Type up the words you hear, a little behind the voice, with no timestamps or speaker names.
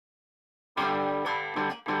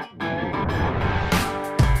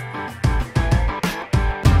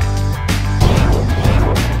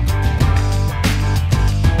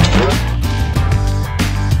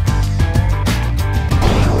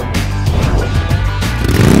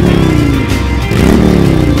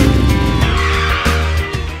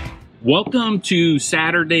Welcome to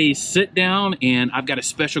Saturday Sit Down, and I've got a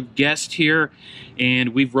special guest here, and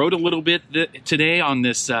we've wrote a little bit today on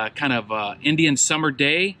this kind of Indian summer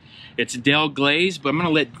day. It's Dale Glaize, but I'm going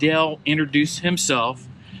to let Dale introduce himself.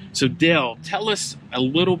 So Dale, tell us a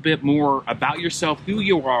little bit more about yourself, who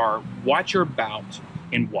you are, what you're about,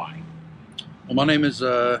 and why. Well, my name is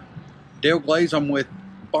Dale Glaize. I'm with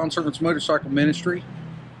Bondservants Motorcycle Ministry.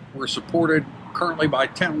 We're supported currently by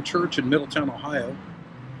Town Church in Middletown, Ohio.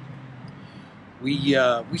 We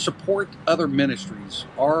support other ministries.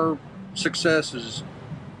 Our success is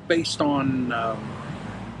based on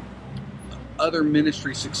other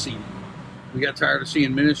ministries succeeding. We got tired of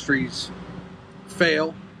seeing ministries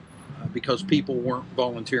fail because people weren't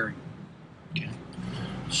volunteering. Okay.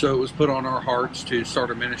 So it was put on our hearts to start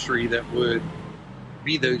a ministry that would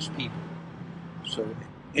be those people. So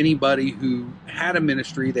anybody who had a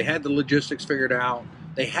ministry, they had the logistics figured out,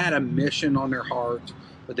 they had a mission on their heart,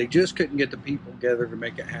 but they just couldn't get the people together to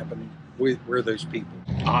make it happen. We're those people.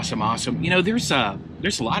 Awesome, awesome. You know, there's a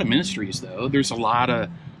lot of ministries, though. There's a lot of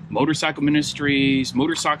motorcycle ministries,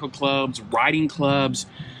 motorcycle clubs, riding clubs,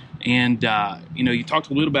 and you know, you talked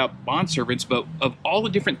a little about Bondservants, but of all the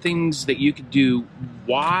different things that you could do,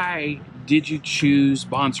 why did you choose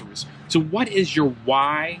Bondservants? So what is your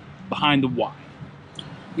why behind the why?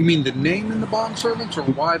 You mean the name in the Bondservants, or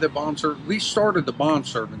why the Bondservants? We started the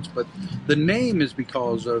Bondservants, but the name is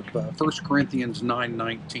because of 1 Corinthians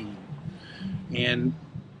 9:19. And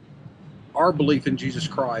our belief in Jesus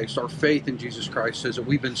Christ, our faith in Jesus Christ, says that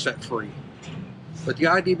we've been set free. But the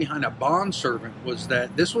idea behind a bondservant was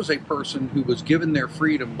that this was a person who was given their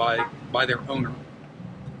freedom by their owner.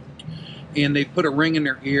 And they put a ring in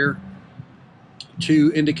their ear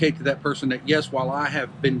to indicate to that person that, yes, while I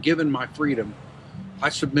have been given my freedom, I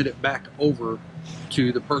submit it back over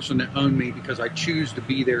to the person that owned me because I choose to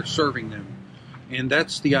be there serving them. And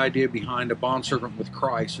that's the idea behind a bondservant with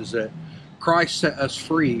Christ, is that Christ set us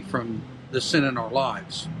free from the sin in our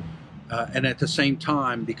lives. And at the same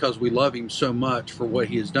time, because we love him so much for what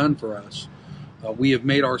he has done for us, we have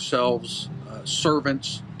made ourselves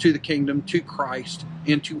servants to the kingdom, to Christ,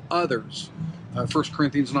 and to others. 1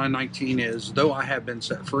 Corinthians 9:19 is, though I have been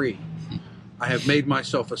set free, I have made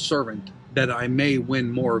myself a servant that I may win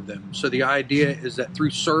more of them. So the idea is that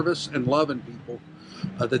through service and loving people,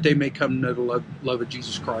 that they may come to know the love of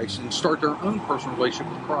Jesus Christ and start their own personal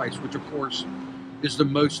relationship with Christ, which of course is the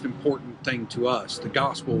most important thing to us. The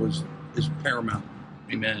gospel is paramount.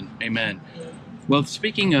 Amen. Amen. Well,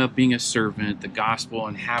 speaking of being a servant, the gospel,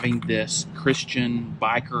 and having this Christian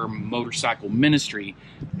biker motorcycle ministry,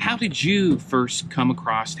 how did you first come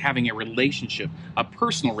across having a relationship, a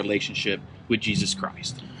personal relationship with Jesus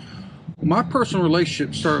Christ? My personal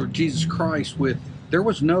relationship started with Jesus Christ there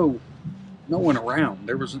was no one around.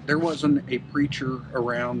 There wasn't a preacher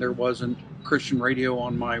around. There wasn't Christian radio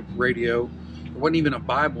on my radio. There wasn't even a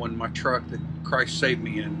Bible in my truck that Christ saved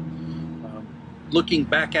me in. Looking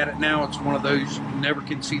back at it now, it's one of those, you never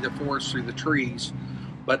can see the forest through the trees.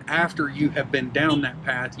 But after you have been down that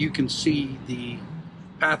path, you can see the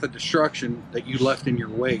path of destruction that you left in your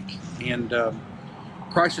wake. And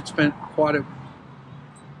Christ had spent quite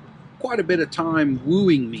a bit of time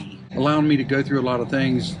wooing me, allowing me to go through a lot of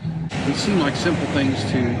things. They seem like simple things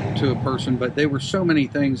to a person, but they were so many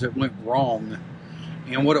things that went wrong.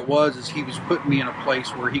 And what it was is he was putting me in a place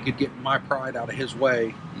where he could get my pride out of his way,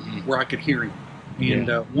 where I could hear him. And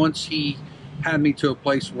once he had me to a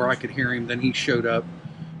place where I could hear him, then he showed up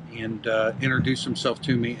and introduced himself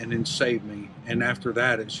to me and then saved me. And after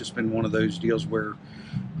that, it's just been one of those deals where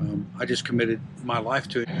I just committed my life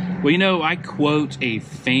to it. Well, you know, I quote a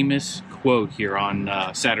famous quote here on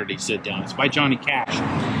Saturday Sit Down. It's by Johnny Cash.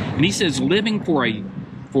 And he says, living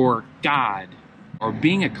for God or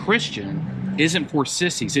being a Christian isn't for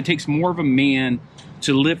sissies. It takes more of a man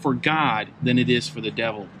to live for God than it is for the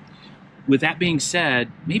devil. With that being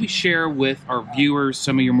said, maybe share with our viewers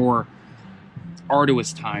some of your more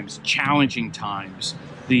arduous times, challenging times,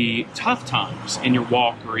 the tough times in your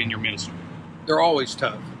walk or in your ministry. They're always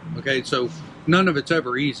tough. Okay, so none of it's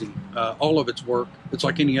ever easy. All of it's work. It's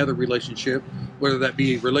like any other relationship, whether that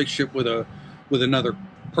be a relationship with another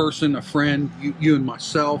person, a friend, you and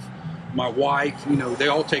myself, my wife. You know, they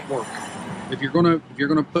all take work. If you're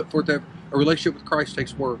gonna put forth that a relationship with Christ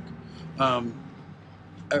takes work.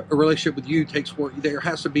 A relationship with you takes work. There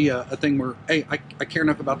has to be a thing where, hey, I care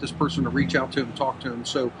enough about this person to reach out to him, talk to him.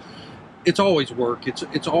 So it's always work.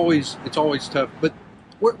 It's always tough. But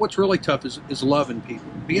what's really tough is loving people,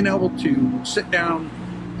 being able to sit down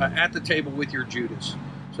at the table with your Judas.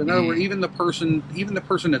 So in other words, even the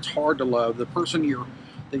person that's hard to love, the person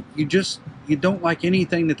that you don't like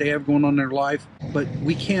anything that they have going on in their life, but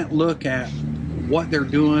we can't look at what they're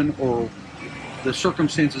doing or the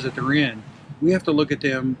circumstances that they're in. We have to look at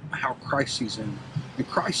them how Christ sees them. And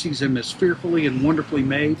Christ sees them as fearfully and wonderfully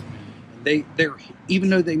made. They're even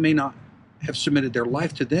though they may not have submitted their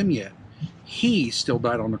life to them yet, He still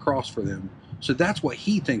died on the cross for them. So that's what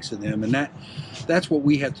He thinks of them, and that's what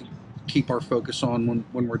we have to keep our focus on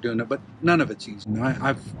when we're doing it. But none of it's easy.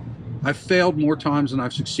 I've failed more times than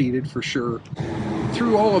I've succeeded, for sure.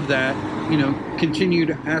 Through all of that, continue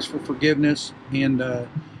to ask for forgiveness, and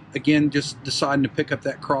again, just deciding to pick up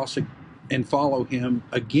that cross and follow Him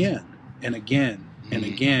again and again and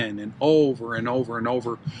again and over and over and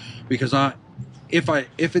over. Because if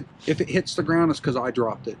it hits the ground, it's because I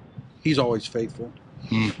dropped it. He's always faithful.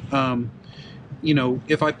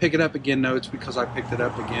 If I pick it up again, no, it's because I picked it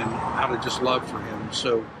up again out of just love for Him.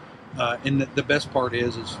 So, and the best part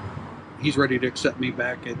is He's ready to accept me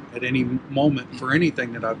back at any moment for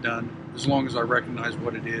anything that I've done, as long as I recognize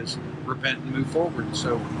what it is, repent, and move forward.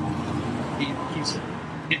 So,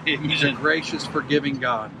 He's a gracious, forgiving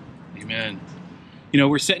God. Amen.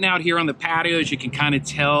 We're sitting out here on the patio. As you can kind of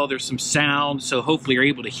tell, there's some sound, so hopefully you're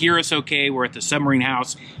able to hear us okay. We're at the Submarine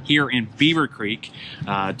House here in Beaver Creek.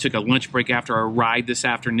 Took a lunch break after our ride this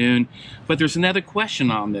afternoon. But there's another question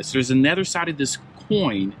on this. There's another side of this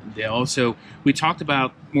coin, Dale. So we talked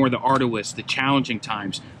about more the arduous, the challenging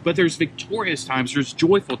times, but there's victorious times, there's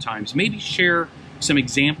joyful times. Maybe share some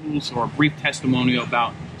examples or a brief testimonial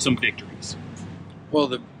about some victories. Well,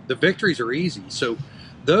 the victories are easy. So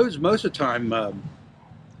those, most of the time,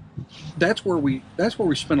 that's where we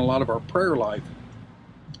spend a lot of our prayer life,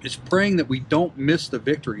 is praying that we don't miss the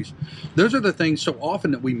victories. Those are the things so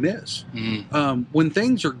often that we miss. When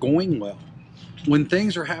things are going well, when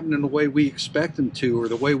things are happening the way we expect them to, or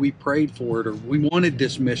the way we prayed for it, or we wanted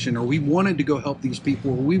this mission, or we wanted to go help these people,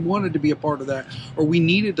 or we wanted to be a part of that, or we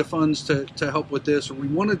needed the funds to help with this, or we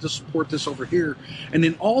wanted to support this over here, and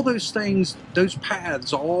then all those things, those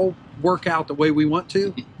paths all work out the way we want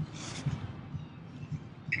to,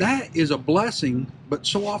 that is a blessing. But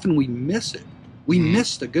so often we miss it. We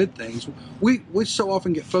miss the good things. We so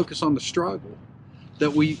often get focused on the struggle that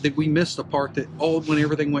we miss the part that when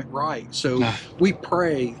everything went right. So we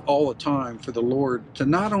pray all the time for the Lord to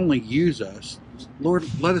not only use us, Lord,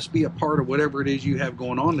 let us be a part of whatever it is you have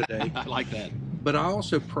going on today. I like that. But I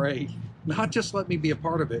also pray, not just let me be a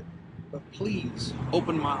part of it, but please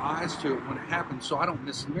open my eyes to it when it happens, so I don't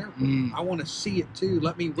miss the miracle. I want to see it too.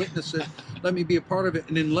 Let me witness it. Let me be a part of it,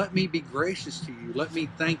 and then let me be gracious to you. Let me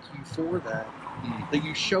thank you for that, that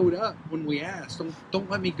you showed up when we asked. Don't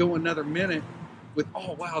let me go another minute with,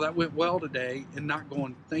 oh wow, that went well today, and not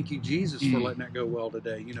going, thank you, Jesus, for letting that go well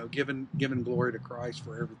today. Giving glory to Christ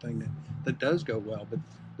for everything that does go well. But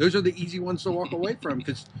those are the easy ones to walk away from,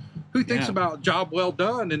 because who thinks about job well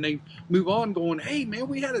done and they move on going, hey man,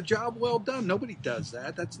 we had a job well done? Nobody does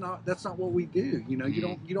that. That's not what we do. You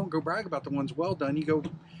don't go brag about the ones well done. You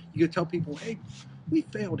go tell people, hey, we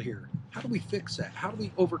failed here. How do we fix that? How do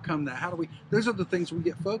we overcome that? Those are the things we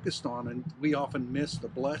get focused on, and we often miss the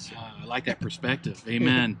blessing. I like that perspective.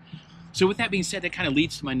 Amen. So with that being said, that kind of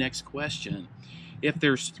leads to my next question. If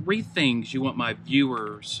there's 3 things you want my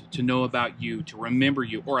viewers to know about you, to remember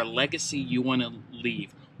you, or a legacy you want to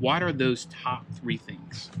leave, what are those top 3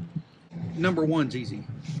 things? Number 1's easy.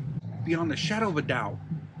 Beyond the shadow of a doubt,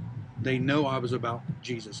 they know I was about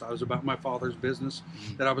Jesus. I was about my Father's business,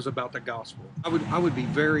 that I was about the gospel. I would be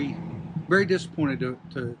very, very disappointed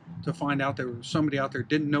to find out there was somebody out there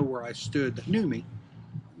didn't know where I stood, that knew me.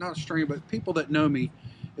 Not a stranger, but people that know me,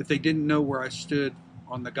 if they didn't know where I stood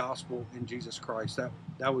on the gospel in Jesus Christ,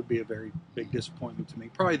 that would be a very big disappointment to me.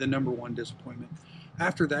 Probably the number 1 disappointment.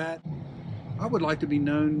 After that, I would like to be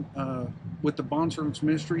known with the Bondservants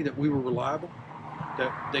ministry, that we were reliable,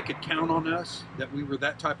 that they could count on us, that we were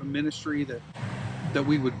that type of ministry, that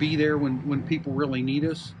we would be there when people really need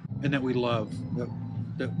us, and that we love,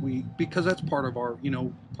 that we, because that's part of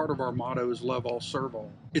our motto is love all, serve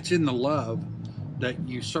all. It's in the love that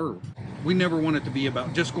you serve. We never want it to be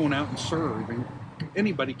about just going out and serving.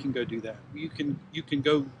 Anybody can go do that. You can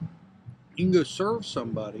go serve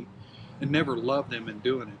somebody and never love them in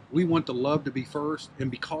doing it. We want the love to be first,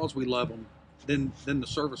 and because we love them, then the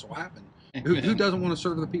service will happen. Who doesn't want to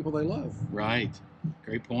serve the people they love? Right.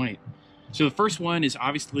 Great point. So the first one is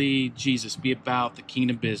obviously Jesus, be about the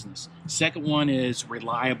kingdom business. Second one is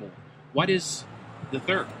reliable. What is the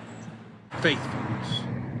third? Faithfulness.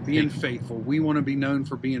 Being faithful. We want to be known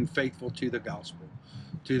for being faithful to the gospel,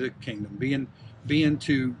 to the kingdom. Being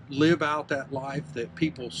to live out that life, that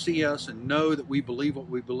people see us and know that we believe what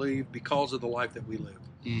we believe because of the life that we live.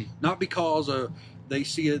 Not because of they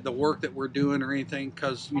see the work that we're doing or anything,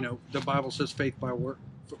 because the Bible says faith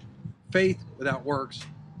without works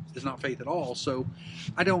is not faith at all. So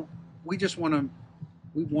we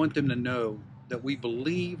want them to know that we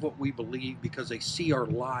believe what we believe because they see our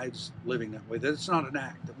lives living that way. That it's not an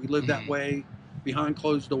act, that we live that way behind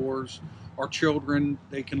closed doors. Our children,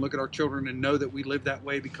 they can look at our children and know that we live that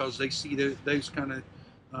way because they see those kind of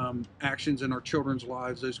actions in our children's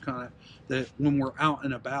lives, those kind of, that when we're out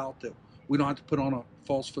and about, that we don't have to put on a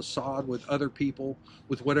false facade with other people,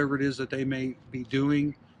 with whatever it is that they may be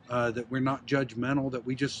doing, that we're not judgmental, that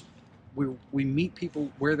we meet people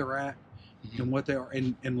where they're at and what they are,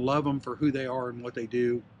 and love them for who they are and what they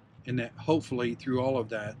do, and that hopefully through all of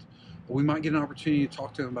that, we might get an opportunity to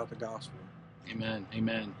talk to them about the gospel. Amen.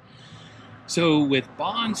 Amen. So with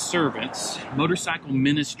Bondservants Motorcycle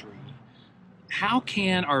Ministry, how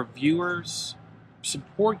can our viewers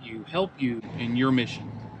support you, help you in your mission?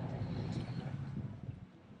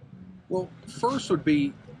 Well, first would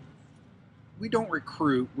be, we don't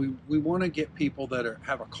recruit. We want to get people that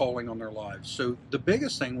have a calling on their lives. So the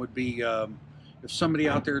biggest thing would be if somebody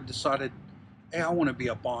out there decided, hey, I want to be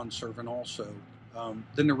a bondservant also,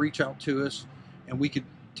 then to reach out to us, and we could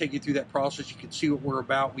take you through that process. You can see what we're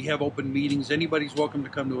about. We have open meetings. Anybody's welcome to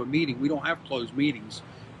come to a meeting. We don't have closed meetings.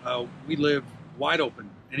 We live wide open.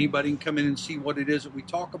 Anybody can come in and see what it is that we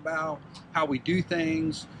talk about, how we do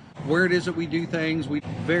things, where it is that we do things. We're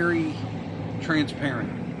very transparent.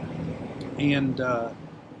 And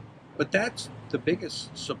but that's the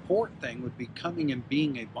biggest support thing, would be coming and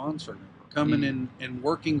being a bondservant, coming in and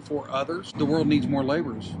working for others. The world needs more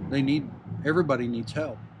laborers. Everybody needs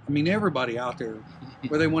help. I mean, everybody out there,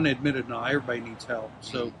 whether they want to admit it or not, everybody needs help.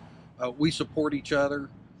 So we support each other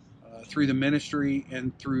through the ministry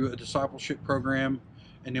and through a discipleship program,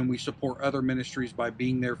 and then we support other ministries by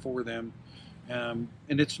being there for them. And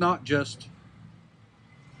it's not just,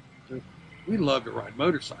 we love to ride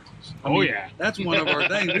motorcycles. I mean, that's one of our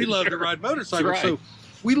things. We love to ride motorcycles. Right. So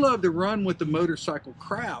we love to run with the motorcycle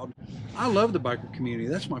crowd. I love the biker community.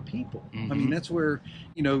 That's my people. I mean, that's where,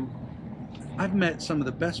 I've met some of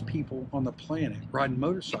the best people on the planet riding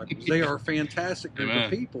motorcycles. They are a fantastic group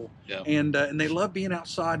of people, and they love being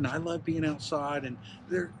outside, and I love being outside. And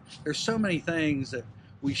there's so many things that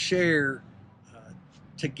we share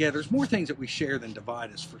together. There's more things that we share than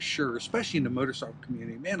divide us, for sure, especially in the motorcycle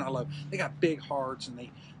community. Man, they got big hearts, and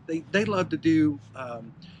they love to do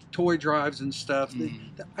toy drives and stuff.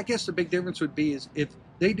 I guess the big difference would be is if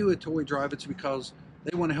they do a toy drive, it's because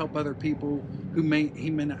they want to help other people who may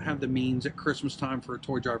not have the means at Christmas time for a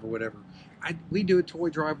toy drive or whatever. We do a toy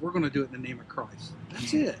drive, we're going to do it in the name of Christ.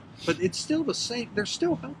 That's it. But it's still the same. They're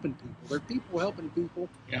still helping people. They're people helping people.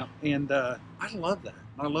 Yeah. And I love that.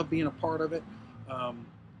 I love being a part of it. I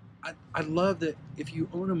love that if you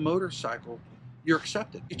own a motorcycle, you're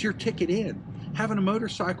accepted. It's your ticket in. Having a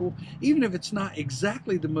motorcycle, even if it's not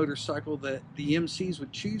exactly the motorcycle that the MCs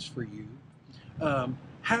would choose for you,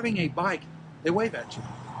 having a bike, they wave at you.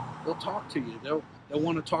 They'll talk to you. They'll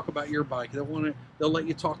want to talk about your bike. They'll let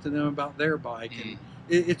you talk to them about their bike. And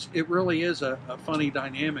it really is a funny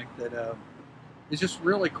dynamic that is just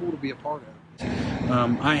really cool to be a part of.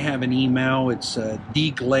 I have an email. It's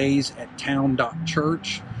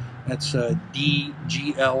dglaize@town.church. That's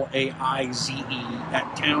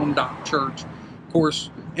DGLAIZE@town.church. Of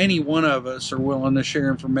course, any one of us are willing to share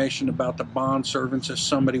information about the bondservants if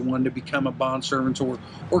somebody wanted to become a bondservant, or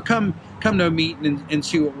come to a meeting and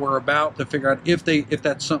see what we're about, to figure out if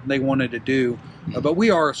that's something they wanted to do. But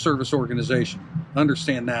we are a service organization.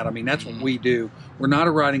 Understand that. I mean, that's what we do. We're not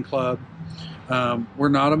a riding club. We're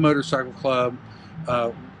not a motorcycle club.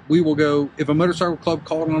 We will go, if a motorcycle club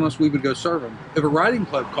called on us, we would go serve them. If a riding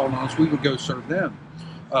club called on us, we would go serve them.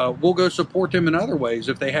 We'll go support them in other ways.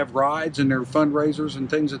 If they have rides and their fundraisers and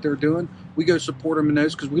things that they're doing, we go support them in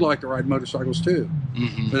those, because we like to ride motorcycles too.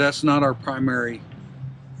 But that's not our primary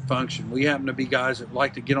function. We happen to be guys that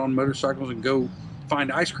like to get on motorcycles and go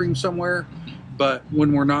find ice cream somewhere. But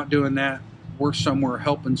when we're not doing that, we're somewhere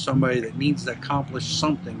helping somebody that needs to accomplish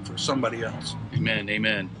something for somebody else. Amen.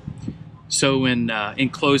 Amen. So in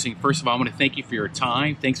closing, first of all, I want to thank you for your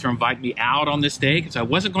time. Thanks for inviting me out on this day, because I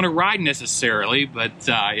wasn't going to ride necessarily, but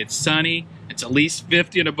it's sunny. It's at least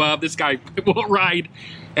 50 and above. This guy will ride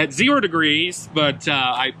at 0 degrees, but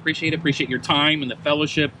I appreciate your time and the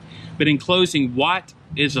fellowship. But in closing, what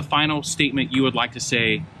is the final statement you would like to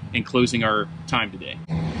say in closing our time today?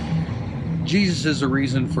 Jesus is the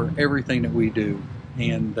reason for everything that we do,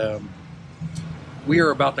 and we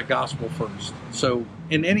are about the gospel first. So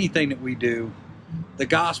in anything that we do, the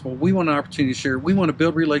gospel, we want an opportunity to share. We want to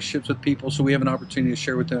build relationships with people, so we have an opportunity to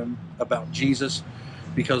share with them about Jesus,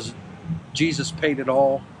 because Jesus paid it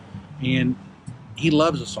all, and he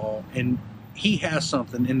loves us all, and he has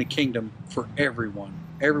something in the kingdom for everyone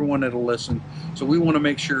that'll listen. So we want to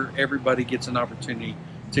make sure everybody gets an opportunity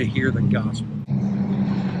to hear the gospel.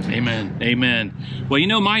 Amen. Amen. Well, you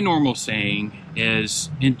know, my normal saying is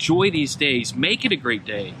enjoy these days, make it a great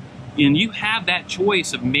day. And you have that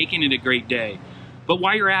choice of making it a great day. But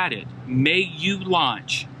while you're at it, may you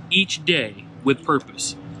launch each day with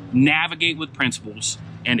purpose, navigate with principles,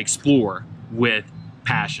 and explore with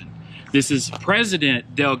passion. This is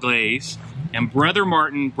President Del Glaize and Brother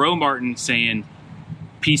Martin, Bro Martin, saying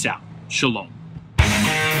peace out. Shalom.